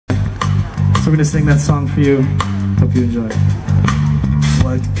we're gonna sing that song for you. Hope you enjoy.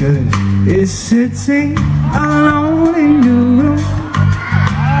 What good is sitting alone in your room?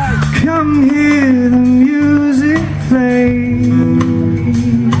 Come hear the music play.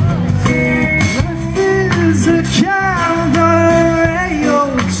 Life is a cabaret,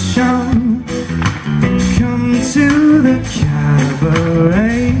 old chum. Come to the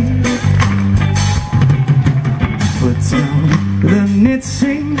cabaret. Put down the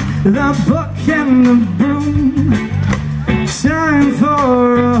knitting, the book and the broom. Time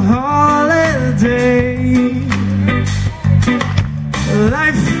for a holiday.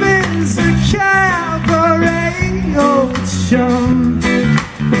 Life is a cabaret, old chum,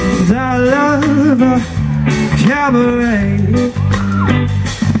 and I love a cabaret.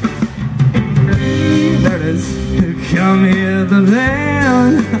 There it is. Come hear the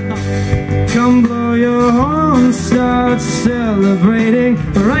band. Come blow your horn, start celebrating.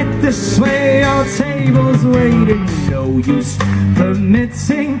 Right this way, our table's waiting. No use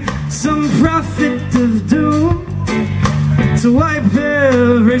permitting some prophet of doom to wipe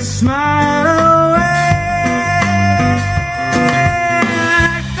every smile away.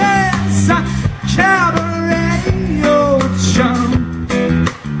 There's a cabaret, old chum.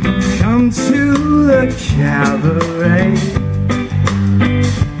 Come to the cabaret.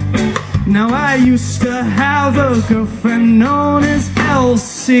 Now I used to have a girlfriend known as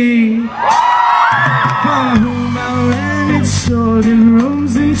Elsie, from whom I rented sordid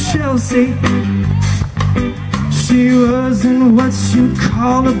rooms in Chelsea. She wasn't what you'd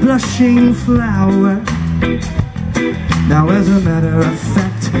call a blushing flower. Now as a matter of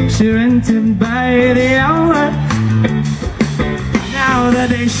fact, she rented by the hour. Now the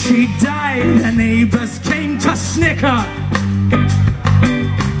day she died, the neighbors came to snicker.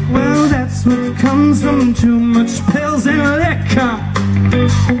 Well, that's what comes from too much pills and liquor.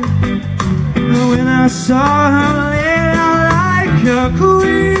 When I saw her laid out like a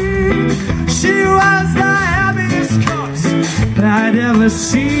queen, she was the happiest corpse I'd ever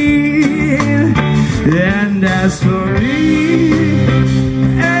seen. And as for me,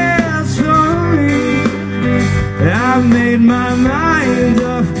 I made my mind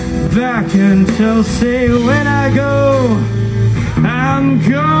up back in Chelsea. When I go, I'm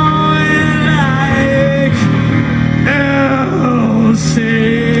going like Elsie.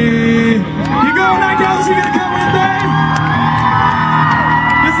 You going like Elsie? You gonna come with me?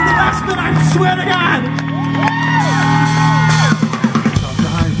 This is the last bit, I swear to God.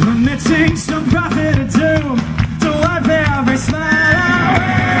 I'm permitting some prophet of doom to wipe every smile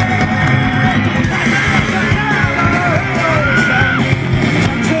away.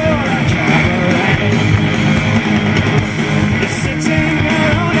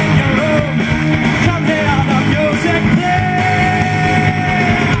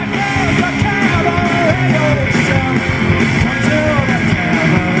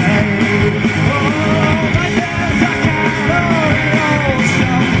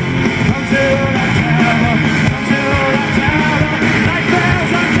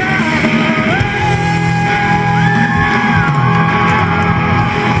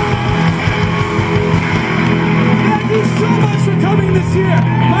 Thank you so much for coming this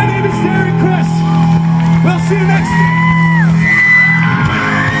year.